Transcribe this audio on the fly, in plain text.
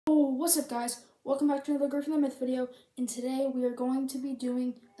What's up, guys? Welcome back to another Girl from the Myth video, and today we are going to be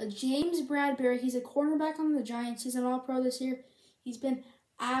doing a James Bradberry. He's a cornerback on the Giants. He's an All-Pro this year. He's been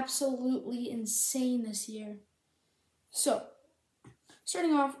absolutely insane this year. So,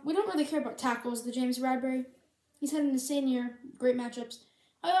 starting off, we don't really care about tackles, the James Bradberry. He's had an insane year, great matchups.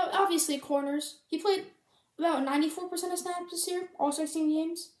 Obviously, corners. He played about 94% of snaps this year, all 16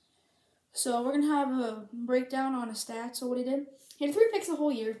 games. So, we're going to have a breakdown on his stats of what he did. He had 3 picks the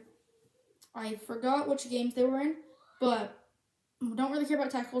whole year. I forgot which games they were in, but we don't really care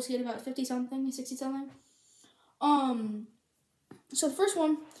about tackles. He had about 50-something, 60-something. So the first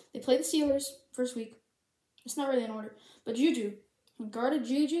one, they played the Steelers first week. It's not really in order. But Juju, he guarded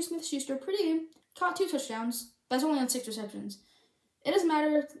Juju Smith-Schuster pretty good. Caught 2 touchdowns. That's only on 6 receptions. It doesn't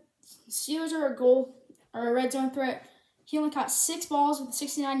matter. Steelers are a red zone threat. He only caught 6 balls with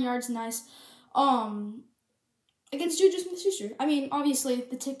 69 yards. Nice. Against Juju Smith-Schuster. I mean, obviously,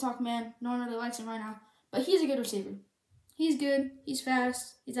 the TikTok man, no one really likes him right now. But he's a good receiver. He's good. He's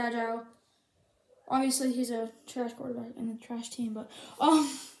fast. He's agile. Obviously, he's a trash quarterback in the trash team. But,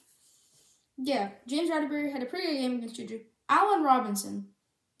 yeah. James Bradberry had a pretty good game against Juju. Allen Robinson,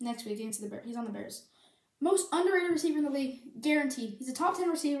 next week against the Bears. He's on the Bears. Most underrated receiver in the league, guaranteed. He's a top 10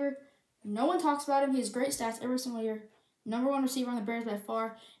 receiver. No one talks about him. He has great stats every single year. #1 receiver on the Bears by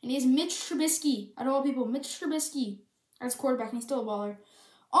far. And he is Mitch Trubisky. Out of all people, Mitch Trubisky as quarterback, and he's still a baller.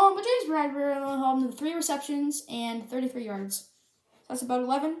 But James Bradberry only held him to 3 receptions and 33 yards. So that's about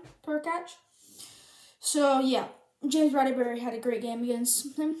 11 per catch. So, yeah, James Bradberry had a great game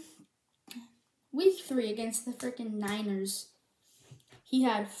against him. Week 3 against the freaking Niners. He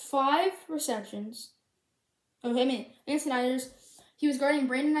had 5 receptions. Against the Niners, he was guarding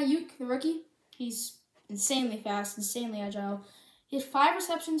Brandon Ayuk, the rookie. He's insanely fast, insanely agile. He had 5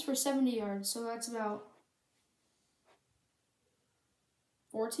 receptions for 70 yards, so that's about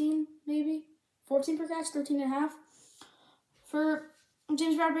 14, maybe? 14 per catch, 13.5. For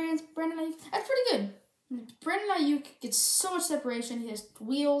James Bradberry against Brandon Ayuk, that's pretty good. Brandon Ayuk gets so much separation. He has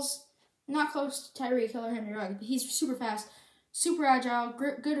wheels, not close to Tyreek Hill or Henry Rugg, but he's super fast, super agile,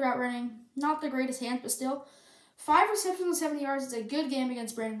 good route running. Not the greatest hands, but still. 5 receptions and 70 yards is a good game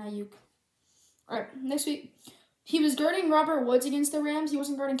against Brandon Ayuk. Alright, next week, he was guarding Robert Woods against the Rams. He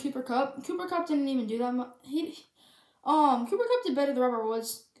wasn't guarding Cooper Kupp. Cooper Kupp didn't even do that much. Cooper Kupp did better than Robert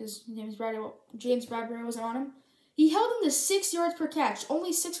Woods because James Bradberry wasn't on him. He held him to 6 yards per catch.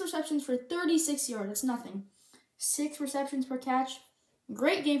 Only 6 receptions for 36 yards. That's nothing. 6 receptions per catch.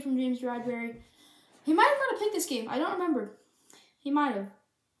 Great game from James Bradberry. He might have got a pick this game. I don't remember. He might have.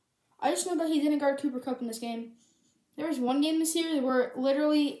 I just know that he didn't guard Cooper Kupp in this game. There was one game this year where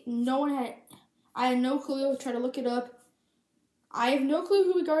literally no one had... I had no clue. Try to look it up. I have no clue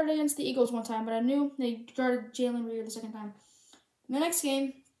who we guarded against the Eagles one time, but I knew they guarded Jalen Reagor the second time. In the next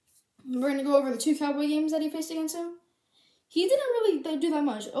game, we're going to go over the 2 Cowboy games that he faced against him. He didn't really do that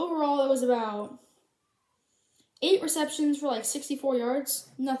much. Overall, it was about 8 receptions for like 64 yards.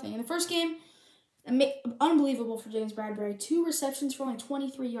 Nothing. In the first game, unbelievable for James Bradberry. 2 receptions for only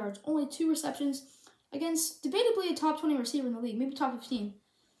 23 yards. Only 2 receptions against debatably a top 20 receiver in the league. Maybe top 15.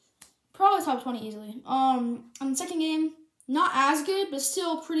 Probably top 20 easily. On the second game, not as good, but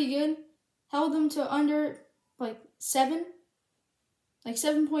still pretty good. Held them to under, like, 7. Like,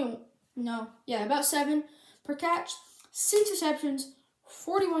 7 point... No. Yeah, about 7 per catch. 6 receptions,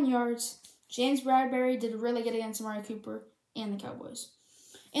 41 yards. James Bradberry did really good against Amari Cooper and the Cowboys.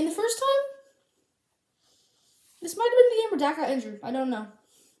 And the first time, this might have been the game where Dak got injured. I don't know.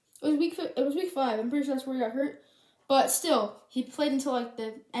 It was week 5. I'm pretty sure that's where he got hurt. But still, he played until like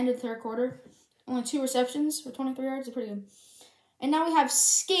the end of the 3rd quarter. Only 2 receptions for 23 yards. It's pretty good. And now we have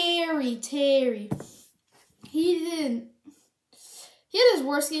Scary Terry. He had his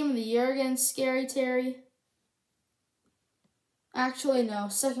worst game of the year against Scary Terry. Actually, no.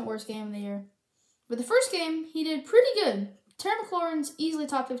 2nd worst game of the year. But the first game, he did pretty good. Terry McLaurin's easily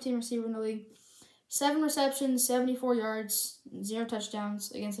top 15 receiver in the league. 7 receptions, 74 yards, 0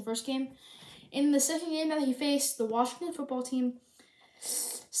 touchdowns against the first game. In the second game that he faced the Washington football team,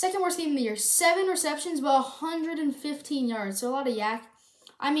 2nd worst game of the year, 7 receptions, but 115 yards. So a lot of yak.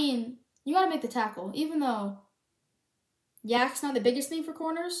 I mean, you got to make the tackle. Even though yak's not the biggest thing for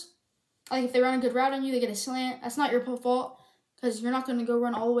corners. Like if they run a good route on you, they get a slant. That's not your fault because you're not going to go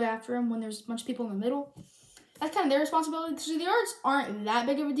run all the way after him when there's a bunch of people in the middle. That's kind of their responsibility. So the yards aren't that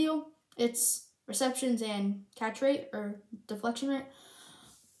big of a deal. It's receptions and catch rate or deflection rate.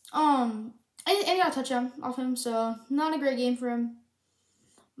 And he got a touchdown off him, so not a great game for him,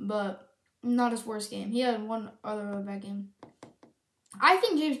 but not his worst game. He had one other really bad game. I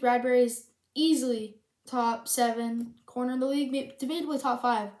think James Bradberry is easily top 7 corner in the league, debatably top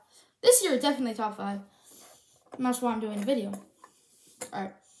 5. This year, definitely top 5. And that's why I'm doing a video. All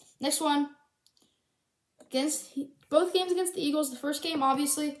right, next one. Both games against the Eagles. The first game,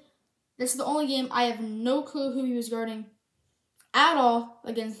 obviously, this is the only game I have no clue who he was guarding at all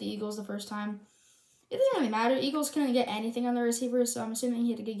against the Eagles the first time. It doesn't really matter. Eagles couldn't get anything on the receivers, so I'm assuming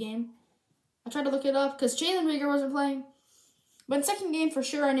he had a good game. I tried to look it up because Jalen Reagor wasn't playing. But in the second game, for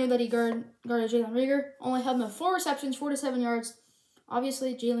sure, I knew that he guarded Jalen Reagor. Only held him to 4 receptions, 47 yards.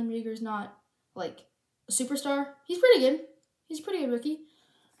 Obviously, Jalen Reagor's not, like, a superstar. He's pretty good. He's a pretty good rookie.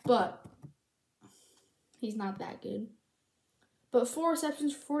 But he's not that good. But 4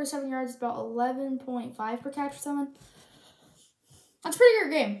 receptions, 47 yards, about 11.5 per catch or something. That's a pretty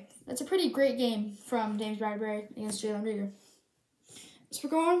good game. That's a pretty great game from James Bradberry against Jalen Reagor. So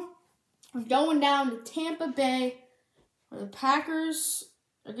we're going down to Tampa Bay, where the Packers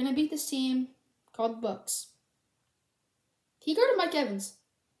are going to beat this team called the Bucks. He guarded Mike Evans.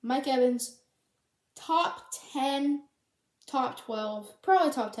 Mike Evans, top 10, top 12,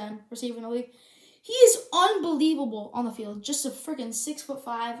 probably top 10 receiver in the league. He is unbelievable on the field. Just a freaking 6'5",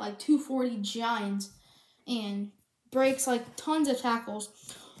 like 240 giant, and breaks like tons of tackles.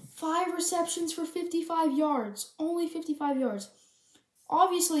 5 receptions for 55 yards. Only 55 yards.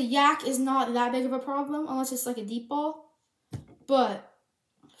 Obviously, yak is not that big of a problem unless it's like a deep ball. But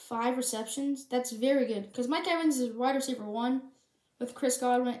 5 receptions, that's very good. Because Mike Evans is wide receiver 1 with Chris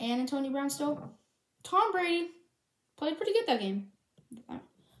Godwin and Antonio Brown still. Tom Brady played pretty good that game.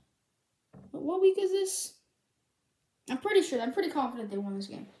 But what week is this? I'm pretty confident they won this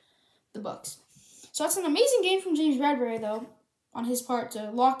game. The Bucks. So that's an amazing game from James Bradberry, though, on his part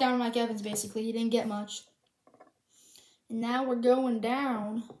to lock down Mike Evans, basically. He didn't get much. And now we're going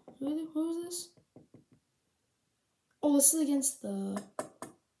down. Who is this? Oh, this is against the...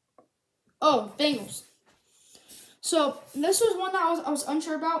 Oh, Bengals. So, this was one that I was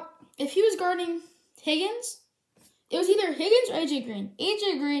unsure about. If he was guarding Higgins, it was either Higgins or A.J. Green.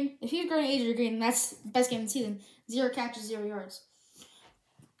 A.J. Green, if he was guarding A.J. Green, that's the best game of the season. 0 catches, 0 yards.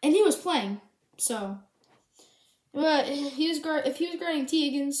 And he was playing, so... But if he was guarding T.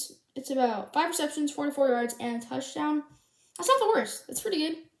 Higgins, it's about 5 receptions, 44 yards, and a touchdown. That's not the worst. It's pretty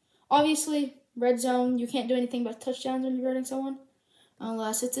good. Obviously, red zone, you can't do anything but touchdowns when you're guarding someone.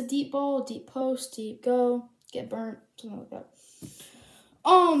 Unless it's a deep ball, deep post, deep go, get burnt, something like that.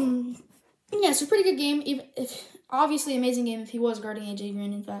 Yeah, it's a pretty good game. Even if obviously amazing game if he was guarding AJ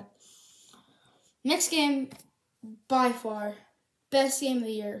Green, in fact. Next game, by far, best game of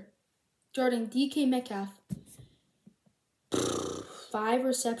the year. Guarding DK Metcalf. 5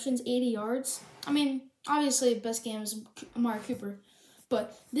 receptions, 80 yards. I mean, obviously, best game is Amari Cooper.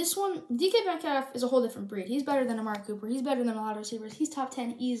 But this one, DK Metcalf is a whole different breed. He's better than Amari Cooper. He's better than a lot of receivers. He's top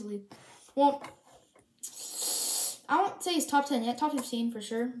 10 easily. Well, I won't say he's top 10 yet. Top 15 for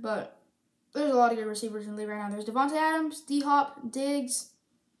sure. But there's a lot of good receivers in the league right now. There's Devontae Adams, D-Hop, Diggs.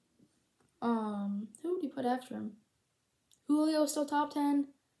 Who would you put after him? Julio still top 10.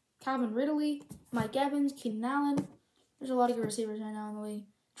 Calvin Ridley, Mike Evans, Keenan Allen. There's a lot of good receivers right now in the league.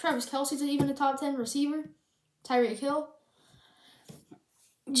 Travis Kelce's even a top 10 receiver. Tyreek Hill.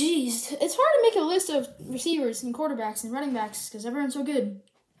 Jeez, it's hard to make a list of receivers and quarterbacks and running backs because everyone's so good.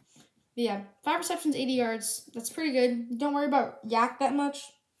 But yeah, 5 receptions, 80 yards. That's pretty good. Don't worry about yak that much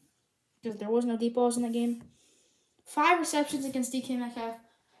because there was no deep balls in that game. 5 receptions against DK Metcalf.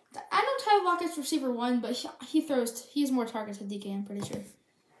 I know Tyler Lockett's receiver 1, but he has more targets than DK, I'm pretty sure.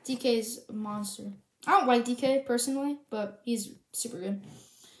 DK's a monster. I don't like DK personally, but he's super good.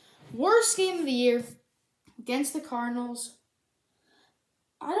 Worst game of the year against the Cardinals.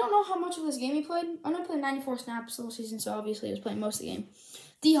 I don't know how much of this game he played. I know he played 94 snaps the whole season, so obviously he was playing most of the game.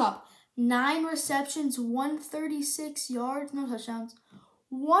 D-Hop, 9 receptions, 136 yards, no touchdowns.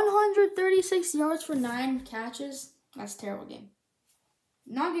 136 yards for 9 catches. That's a terrible game.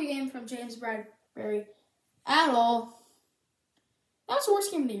 Not a good game from James Bradberry at all. That's the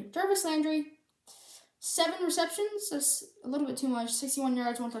worst game of the year. Jarvis Landry, 7 receptions. That's a little bit too much. 61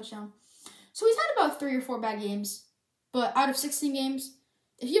 yards, 1 touchdown. So he's had about 3 or 4 bad games. But out of 16 games,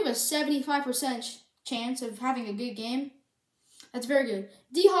 if you have a 75% chance of having a good game, that's very good.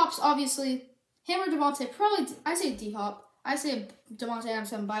 D-Hop's obviously, him or Devontae, probably, I say D-Hop. I say Devontae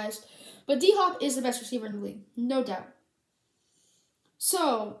Adams, I'm biased. But D-Hop is the best receiver in the league, no doubt.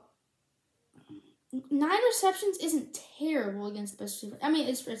 So, 9 receptions isn't terrible against the best receiver. I mean,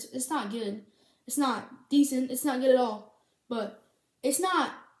 it's not good. It's not decent. It's not good at all. But it's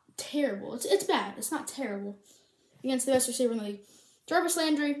not terrible. It's bad. It's not terrible against the best receiver in the league. Jarvis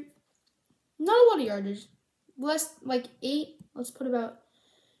Landry, not a lot of yardage. Less, like 8. Let's put about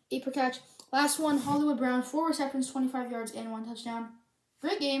 8 per catch. Last one, Hollywood Brown, 4 receptions, 25 yards, and 1 touchdown.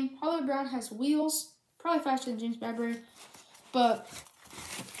 great game. Hollywood Brown has wheels, probably faster than James Bradberry. But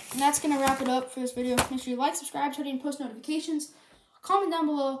that's going to wrap it up for this video. Make sure you like, subscribe, turn on post notifications. Comment down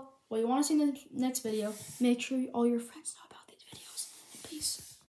below what you want to see in the next video. Make sure all your friends know about these videos. Peace.